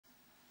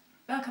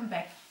welcome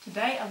back.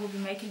 Today I will be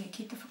making a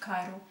Kete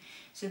Whakairo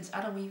since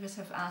other weavers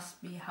have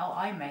asked me how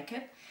I make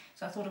it,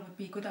 so I thought it would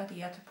be a good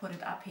idea to put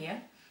it up here.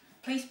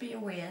 Please be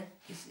aware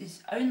this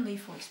is only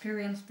for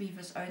experienced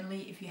weavers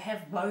only. If you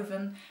have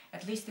woven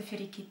at least the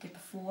Whiri Kete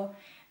before,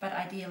 but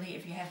ideally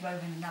if you have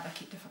woven another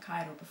Kete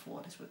Whakairo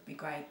before, this would be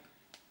great.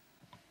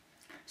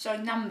 So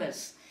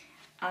numbers.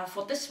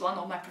 For this one,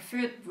 or my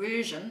preferred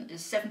version,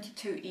 is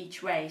 72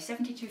 each way.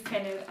 72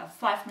 whenu of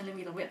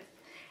 5mm width.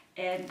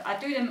 And I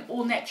do them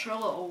all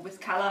natural or with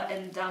colour,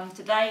 and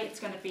today it's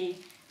going to be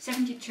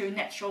 72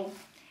 natural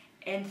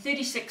and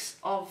 36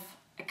 of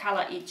a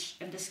colour each,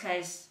 in this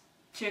case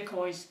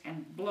turquoise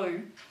and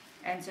blue,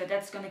 and so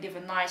that's going to give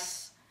a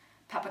nice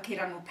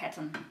papakirango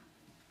pattern.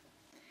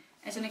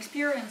 As an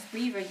experienced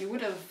weaver, you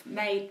would have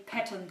made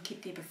pattern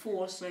kete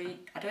before, so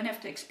I don't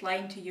have to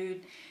explain to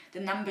you the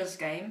numbers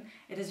game.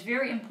 It is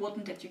very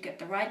important that you get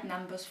the right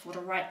numbers for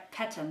the right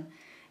pattern.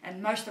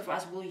 And most of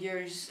us will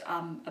use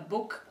a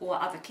book or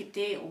other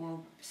kete or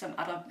some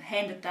other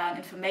handed down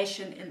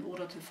information in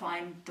order to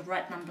find the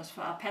right numbers for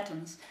our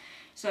patterns.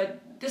 So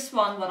this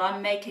one, what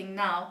I'm making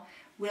now,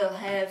 will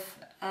have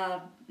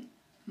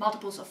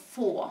multiples of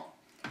 4.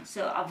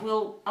 So I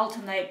will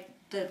alternate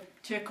the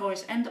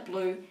turquoise and the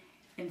blue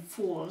in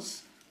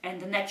 4s, and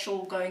the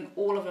natural going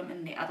all of them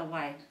in the other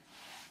way.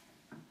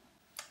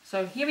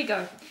 So here we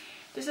go.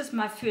 This is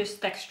my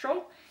first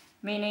dextral,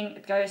 meaning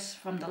it goes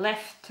from the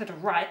left to the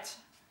right,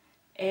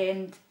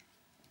 and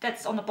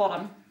that's on the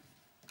bottom,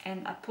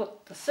 and I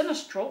put the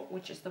sinistral,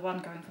 which is the one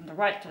going from the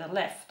right to the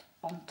left,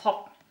 on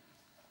top.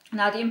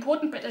 Now the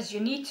important bit is you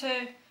need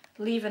to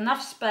leave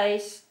enough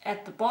space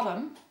at the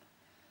bottom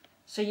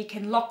so you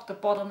can lock the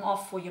bottom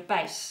off for your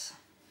base.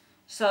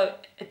 So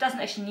it doesn't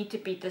actually need to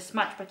be this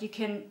much, but you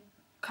can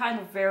kind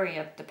of vary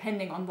it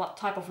depending on what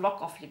type of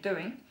lock off you're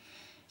doing.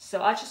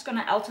 So I'm just going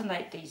to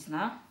alternate these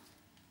now.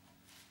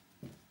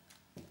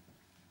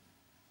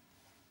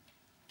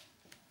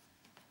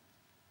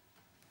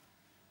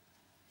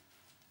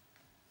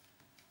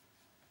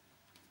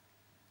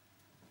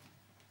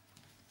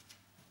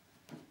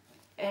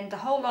 And the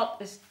whole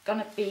lot is going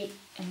to be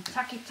in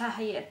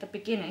takitahi at the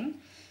beginning,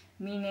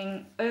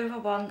 meaning over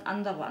one,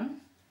 under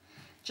one,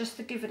 just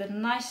to give it a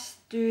nice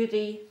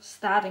sturdy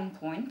starting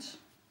point.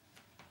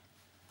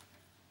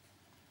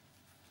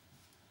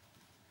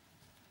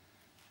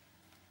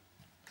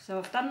 So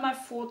I've done my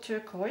 4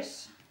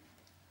 turquoise.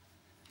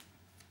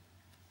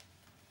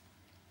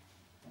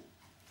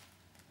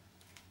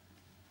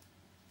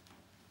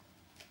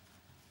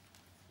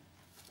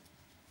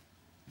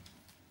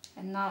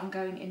 And now I'm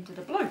going into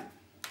the blue.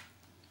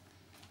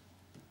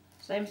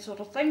 Same sort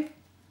of thing,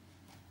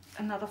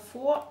 another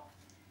 4,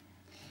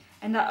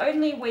 and I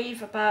only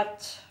weave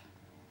about,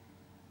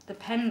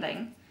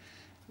 depending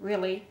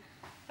really,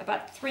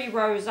 about 3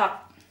 rows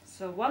up.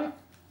 So 1,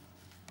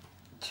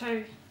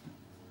 2,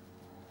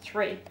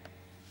 3,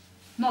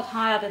 not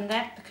higher than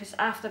that, because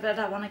after that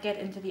I want to get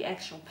into the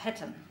actual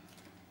pattern.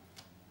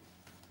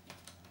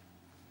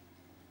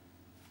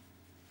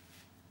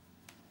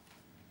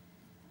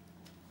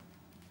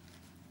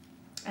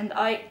 And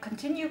I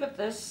continue with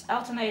this,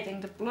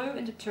 alternating the blue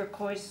and the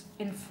turquoise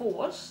in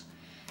 4s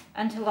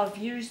until I've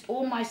used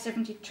all my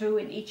 72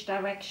 in each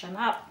direction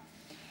up.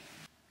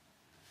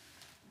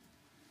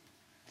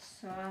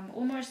 So I'm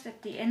almost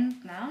at the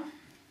end now,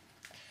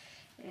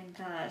 and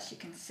as you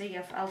can see,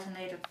 I've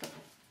alternated the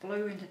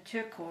blue and the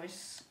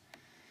turquoise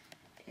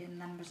in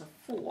numbers of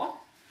 4.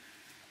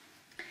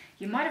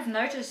 You might have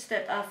noticed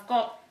that I've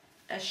got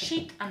a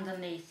sheet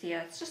underneath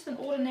here. It's just an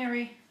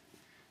ordinary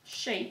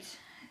sheet.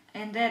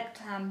 And that,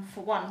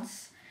 for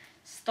once,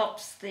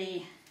 stops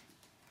the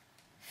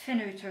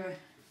whenu to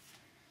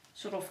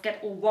sort of get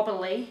all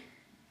wobbly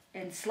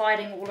and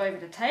sliding all over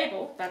the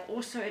table, but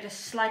also it is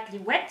slightly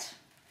wet,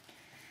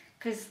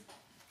 because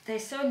they're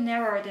so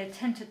narrow they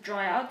tend to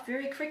dry out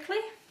very quickly,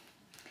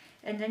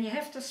 and then you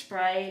have to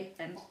spray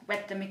and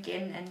wet them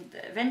again, and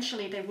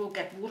eventually they will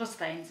get water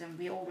stains, and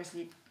we always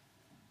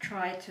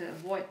try to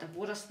avoid the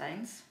water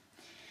stains.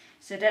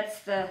 So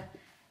that's the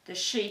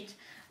sheet.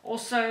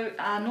 Also,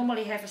 I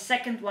normally have a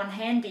second one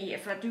handy.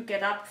 If I do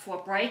get up for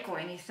a break or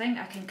anything,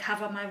 I can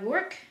cover my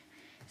work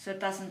so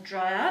it doesn't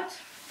dry out.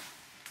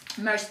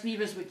 Most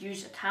weavers would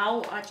use a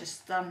towel. I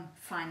just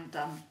find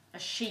a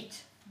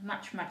sheet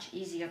much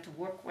easier to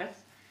work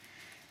with.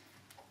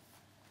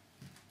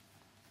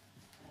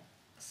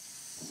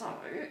 So,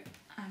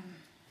 I'm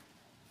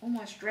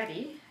almost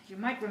ready. You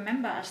might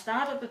remember I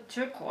started with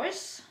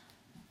turquoise,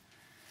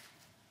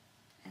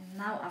 and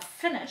now I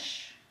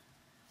finish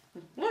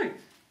with blue.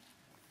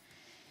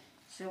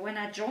 So when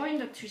I join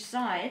the 2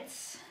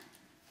 sides,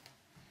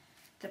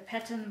 the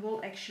pattern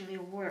will actually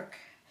work.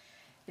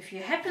 If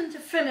you happen to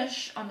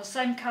finish on the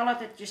same color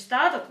that you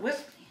started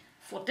with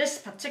for this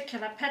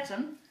particular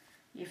pattern,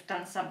 you've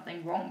done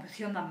something wrong with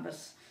your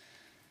numbers.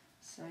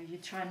 So you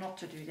try not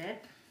to do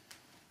that.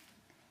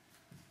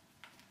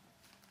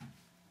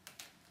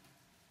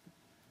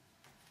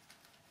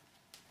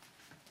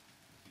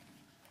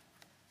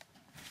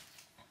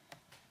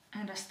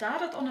 And I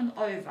started on an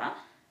over,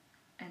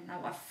 and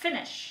now I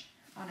finish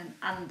on an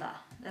under.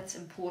 That's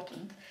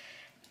important.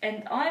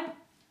 And I'm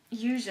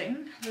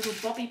using little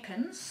bobby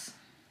pins,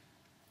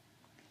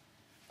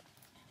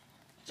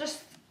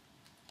 just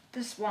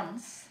this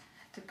once,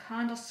 to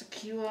kind of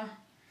secure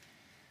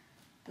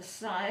the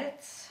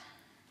sides,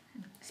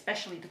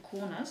 especially the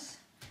corners,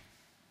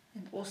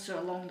 and also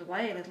along the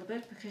way a little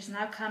bit, because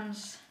now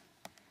comes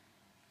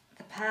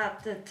the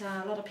part that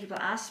a lot of people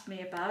ask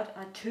me about.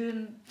 I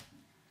turn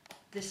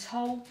this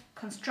whole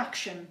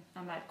construction,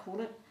 I might call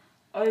it,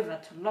 over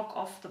to lock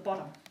off the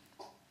bottom.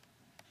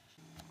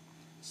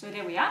 So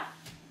there we are.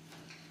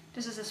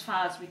 This is as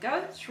far as we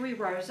go, 3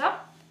 rows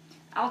up,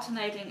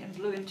 alternating in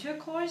blue and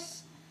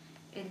turquoise.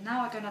 And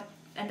now I'm gonna,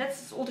 and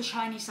that's all the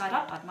shiny side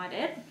up, I might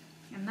add.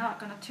 And now I'm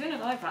gonna turn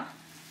it over.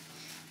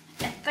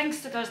 And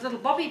thanks to those little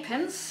bobby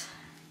pins,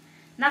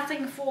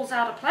 nothing falls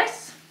out of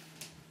place.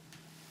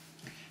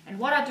 And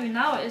what I do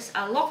now is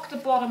I lock the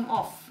bottom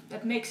off.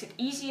 That makes it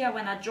easier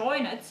when I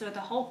join it, so the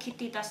whole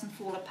kitty doesn't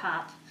fall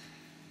apart.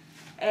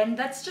 And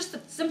that's just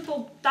a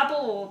simple double,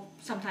 or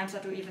sometimes I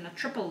do even a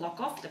triple lock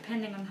off,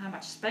 depending on how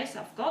much space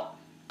I've got.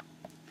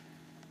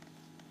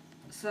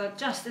 So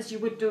just as you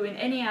would do in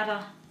any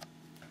other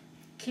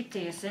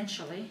kitty,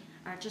 essentially,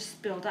 I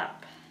just build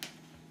up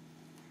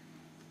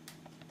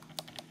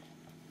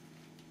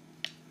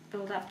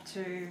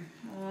to,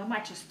 or I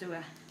might just do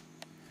a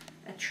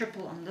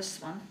triple on this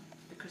one,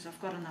 because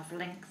I've got enough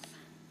length.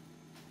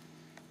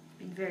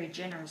 Been very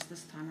generous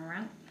this time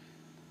around.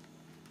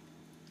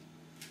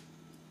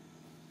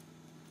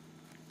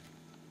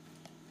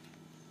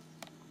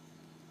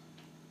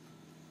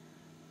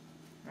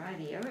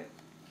 Rightio,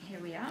 here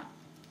we are.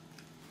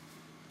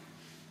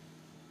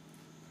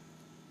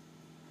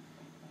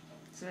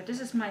 So this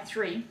is my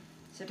 3.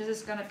 So this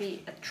is going to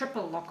be a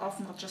triple lock off,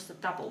 not just a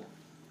double.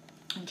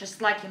 And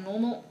just like your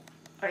normal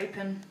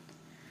open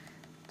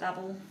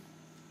double,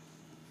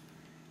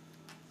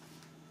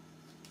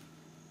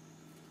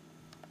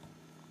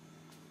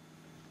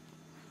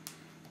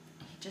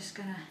 you're just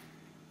going to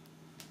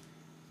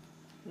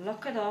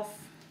lock it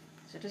off.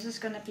 So this is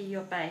going to be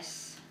your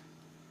base.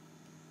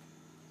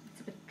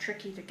 It's a bit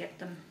tricky to get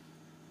them,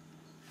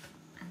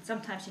 and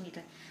sometimes you need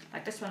to,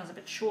 like this one is a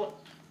bit short,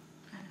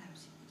 and you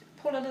need to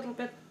pull a little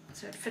bit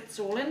so it fits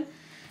all in.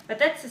 But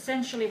that's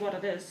essentially what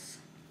it is.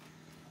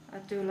 I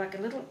do like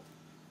a little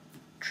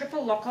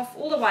triple lock off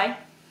all the way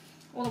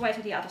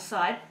to the other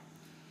side,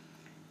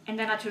 and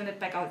then I turn it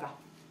back over.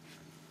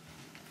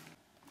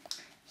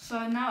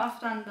 So now I've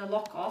done the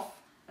lock off,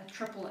 a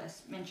triple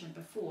as mentioned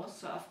before.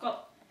 So I've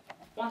got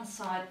one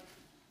side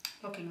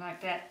looking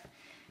like that,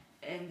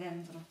 and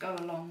then sort of go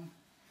along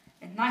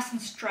and nice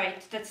and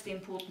straight. That's the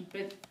important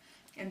bit,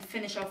 and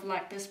finish off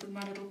like this with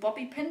my little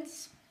bobby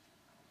pins.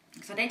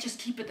 So they just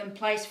keep it in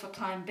place for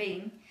time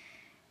being.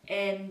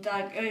 And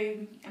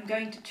I'm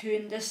going to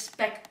turn this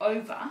back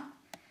over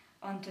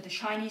onto the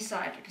shiny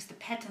side, because the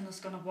pattern is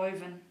going to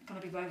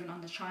be woven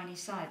on the shiny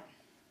side.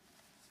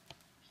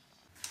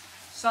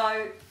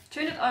 So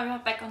turn it over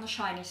back on the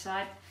shiny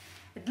side.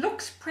 It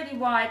looks pretty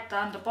wide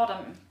down the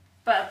bottom,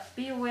 but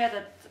be aware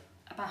that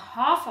about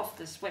half of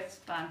this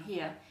width down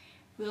here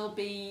will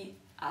be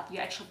at the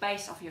actual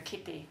base of your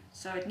kitty.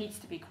 So it needs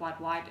to be quite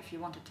wide if you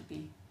want it to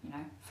be, you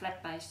know,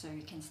 flat base, so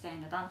you can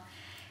stand it on.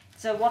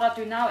 So what I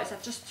do now is I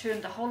just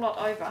turn the whole lot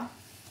over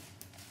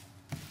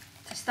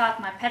to start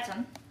my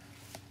pattern.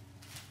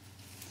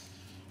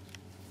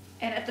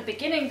 And at the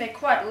beginning they're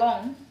quite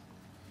long,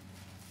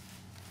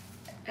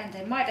 and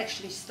they might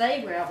actually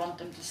stay where I want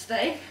them to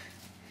stay.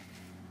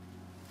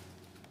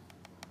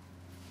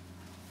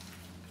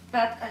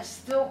 But I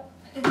still,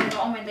 later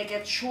on when they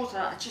get shorter,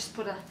 I just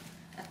put a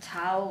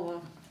towel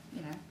or,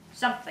 you know,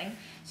 something,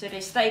 so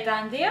they stay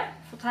down there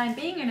for time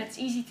being, and it's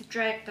easy to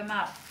drag them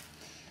out.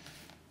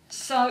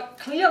 So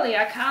clearly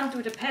I can't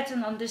do the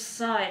pattern on this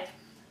side,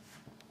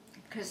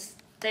 because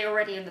they're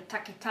already in the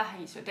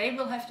takitahi, so they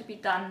will have to be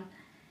done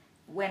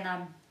when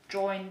I'm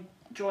joining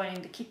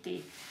the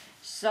kitty.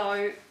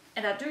 So,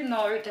 and I do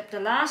know that the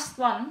last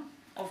one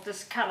of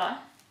this color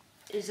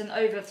is an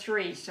over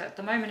 3, so at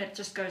the moment it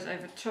just goes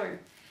over 2.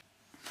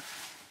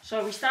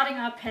 So we're starting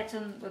our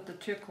pattern with the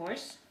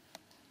turquoise,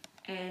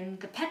 and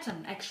the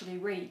pattern actually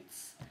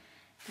reads,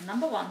 the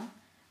number 1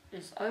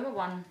 is over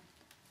 1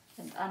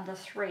 and under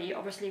 3.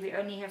 Obviously we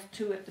only have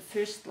 2 at the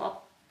first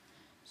lot,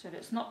 so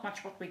there's not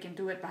much what we can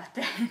do about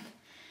that.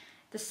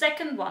 The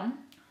second one,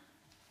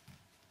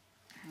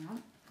 hang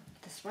on,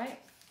 this way,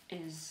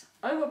 is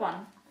over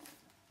 1,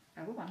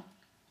 under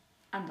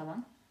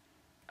 1,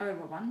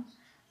 over 1,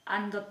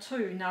 under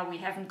 2. Now we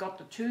haven't got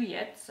the 2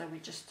 yet, so we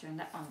just turn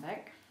that one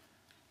back.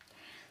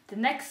 The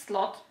next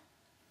lot,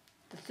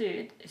 the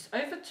third, is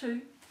over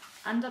 2,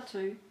 under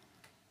 2,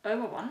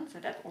 over 1, so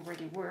that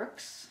already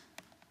works.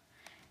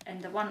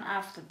 And the one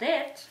after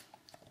that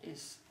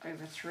is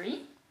over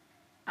 3,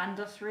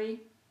 under 3,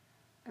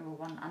 over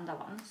 1, under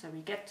 1. So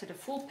we get to the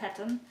full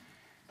pattern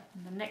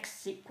in the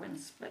next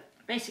sequence. But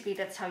basically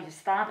that's how you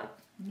start it.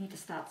 You need to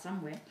start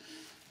somewhere.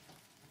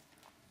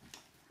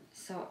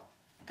 So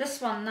this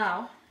one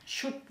now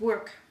should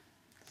work.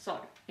 So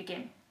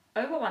again,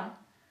 over 1,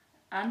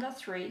 under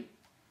 3,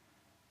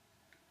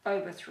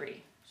 over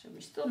 3. So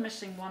we're still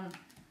missing one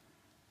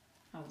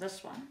of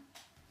this one.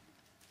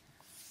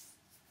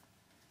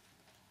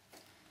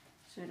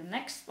 So the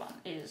next one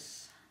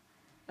is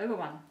over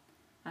 1,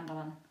 under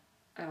 1,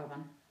 over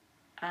 1,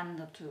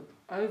 under 2,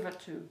 over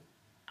 2,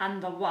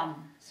 under 1.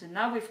 So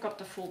now we've got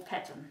the full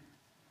pattern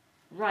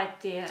right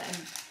there. And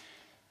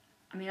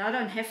I mean, I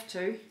don't have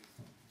to,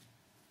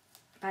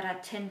 but I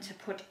tend to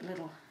put a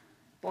little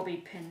bobby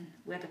pin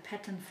where the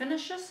pattern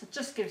finishes. It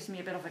just gives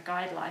me a bit of a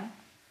guideline.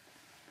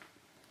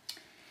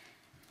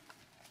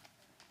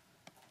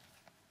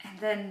 And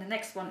then the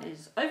next one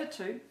is over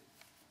 2,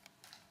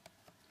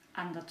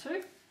 under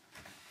 2,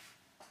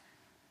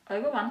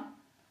 over 1,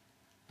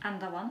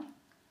 under 1,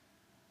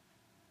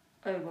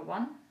 over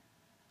 1,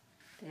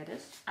 there it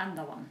is,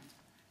 under 1.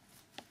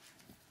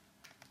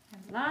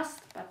 And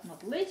last but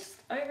not least,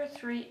 over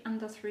 3,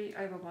 under 3,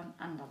 over 1,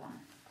 under 1.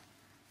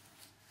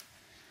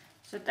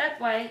 So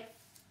that way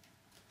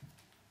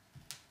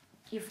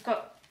you've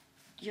got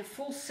your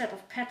full set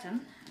of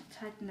pattern.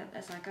 I'll tighten it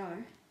as I go.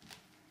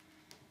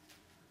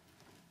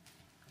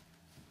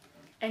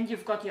 And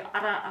you've got your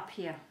other up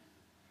here.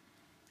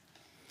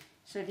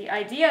 So the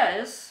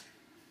idea is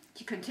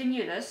to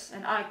continue this,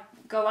 and I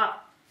go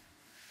up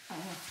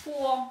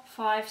 4,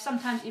 5,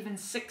 sometimes even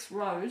 6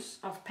 rows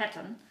of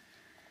pattern.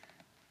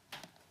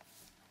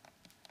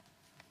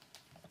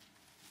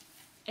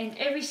 And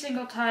every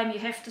single time you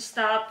have to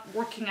start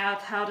working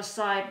out how the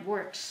side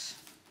works.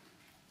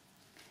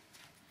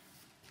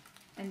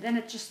 And then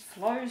it just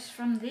flows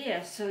from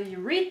there. So you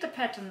read the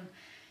pattern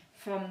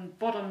from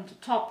bottom to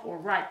top or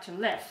right to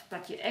left,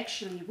 but you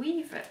actually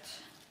weave it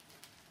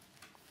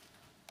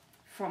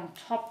from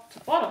top to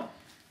bottom.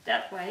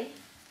 That way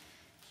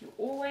you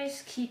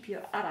always keep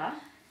your udder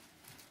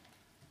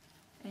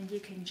and you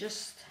can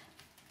just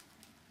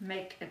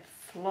make it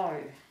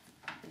flow,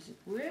 as it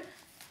were.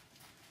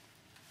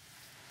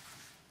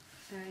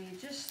 So you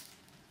just,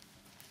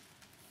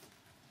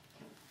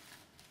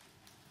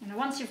 you know,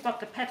 once you've got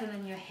the pattern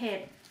in your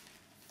head,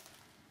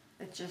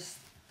 it just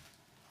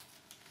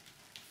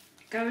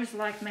goes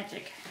like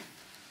magic.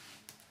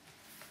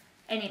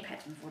 Any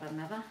pattern for that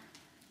matter.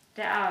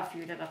 There are a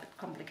few that are a bit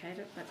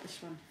complicated, but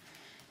this one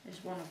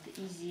is one of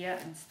the easier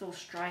and still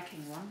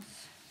striking ones.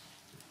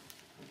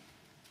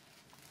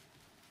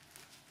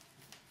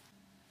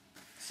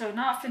 So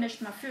now I've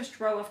finished my first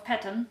row of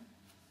pattern.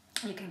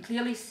 You can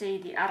clearly see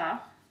the udder,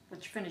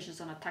 which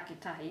finishes on a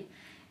takitahi,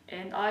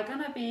 and I'm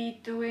gonna be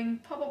doing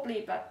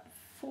probably about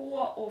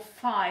 4 or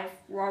 5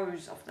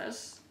 rows of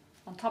this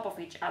on top of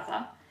each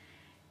other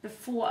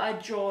before I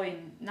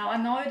join. Now I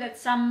know that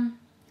some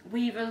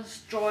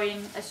weavers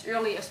join as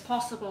early as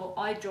possible.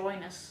 I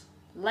join as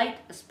late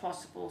as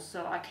possible,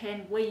 so I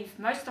can weave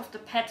most of the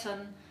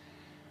pattern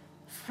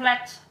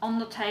flat on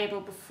the table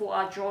before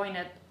I join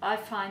it. I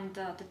find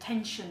the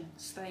tension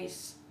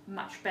stays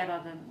much better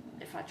than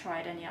if I try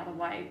it any other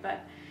way,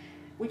 but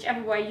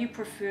whichever way you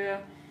prefer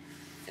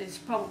is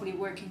probably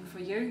working for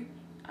you.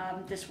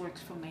 This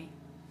works for me.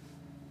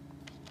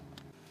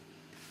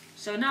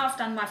 So now I've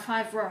done my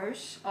 5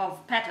 rows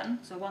of pattern,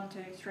 so 1,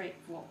 2, 3,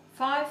 4,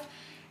 5,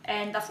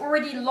 and I've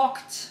already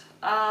locked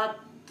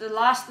the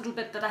last little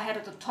bit that I had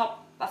at the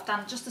top. I've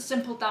done just a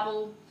simple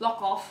double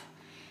lock off,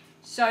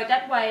 so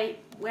that way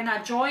when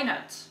I join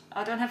it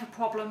I don't have a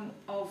problem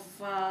of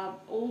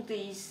all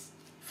these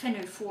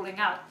whenua falling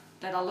out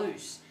that I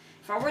lose.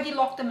 If I already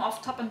lock them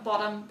off top and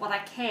bottom, what I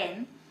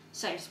can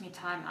saves me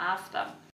time after.